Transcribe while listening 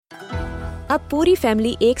अब पूरी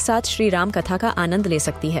फैमिली एक साथ श्री राम कथा का आनंद ले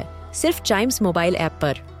सकती है सिर्फ चाइम्स मोबाइल ऐप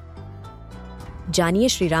पर। जानिए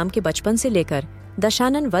श्री राम के बचपन से लेकर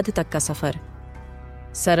दशानन वध तक का सफर।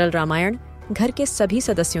 सरल रामायण घर के सभी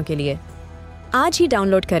सदस्यों के लिए। आज ही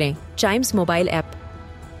डाउनलोड करें चाइम्स मोबाइल ऐप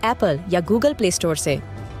एप्पल या गूगल प्ले स्टोर से।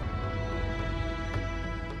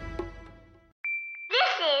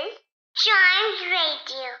 This is Chimes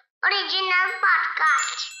Radio original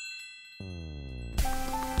podcast.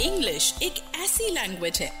 English एक ऐसी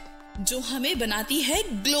लैंग्वेज है जो हमें बनाती है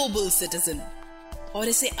ग्लोबल सिटीजन और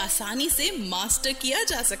इसे आसानी से मास्टर किया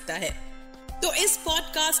जा सकता है। तो इस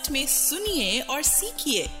पॉडकास्ट में सुनिए और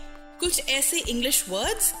सीखिए कुछ ऐसे इंग्लिश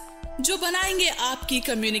वर्ड्स जो बनाएंगे आपकी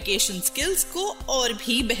कम्युनिकेशन स्किल्स को और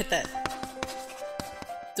भी बेहतर।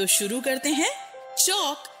 तो शुरू करते हैं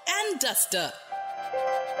chalk and duster.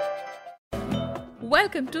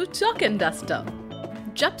 Welcome to chalk and duster.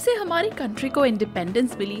 जब से हमारी कंट्री को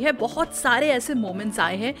इंडिपेंडेंस मिली है, बहुत सारे ऐसे मोमेंट्स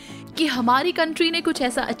आए हैं कि हमारी कंट्री ने कुछ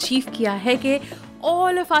ऐसा अचीव किया है कि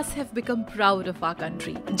all of us have become proud of our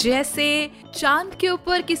country. जैसे चांद के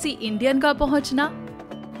ऊपर किसी इंडियन का पहुंचना,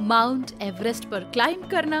 माउंट एवरेस्ट पर क्लाइंब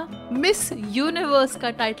करना, मिस यूनिवर्स का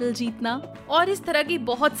टाइटल जीतना और इस तरह की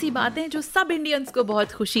बहुत सी बातें जो सब इंडियंस को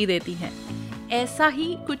बहुत खुशी देती हैं। ऐसा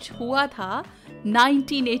ही कुछ हुआ था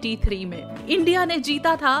 1983 में। इंडिया ने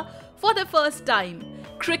जीता था for the first time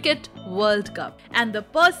Cricket World Cup and the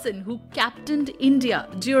person who captained India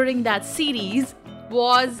during that series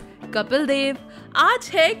was Kapil Dev. आज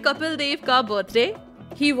है कपिल देव का birthday.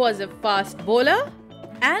 He was a fast bowler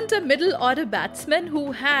and a middle order batsman who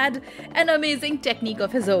had an amazing technique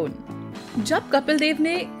of his own. जब कपिल देव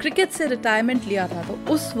ने cricket से retirement लिया था तो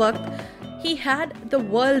उस वक्त he had the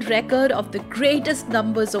world record of the greatest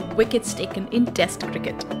numbers of wickets taken in Test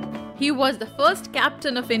cricket. He was the first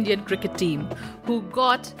captain of Indian cricket team who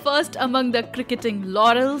got first among the cricketing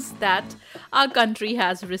laurels that our country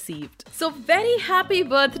has received. So very happy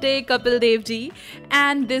birthday Kapil Dev ji,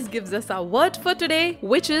 and this gives us our word for today,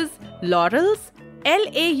 which is laurels,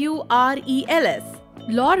 Laurels.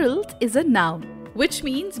 Laurels is a noun which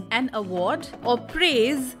means an award or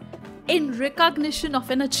praise in recognition of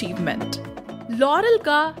an achievement. Lauryl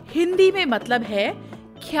का हिंदी में मतलब है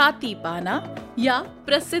ख्याति पाना या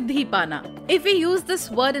प्रसिद्धि पाना. If we use this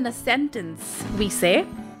word in a sentence, we say,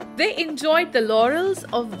 they enjoyed the laurels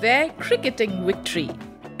of their cricketing victory.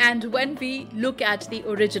 And when we look at the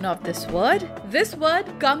origin of this word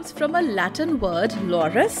comes from a Latin word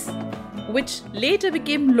laurus, which later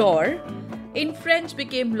became laur, in French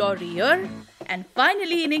became laurier, and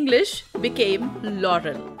finally in English became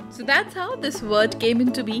laurel. So that's how this word came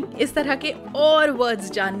into being. इस तरह के और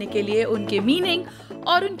words जानने के लिए, उनके meaning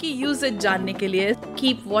और उनकी usage जानने के लिए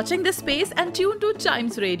keep watching this space and tune to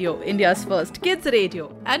Chimes Radio, India's first kids radio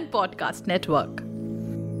and podcast network.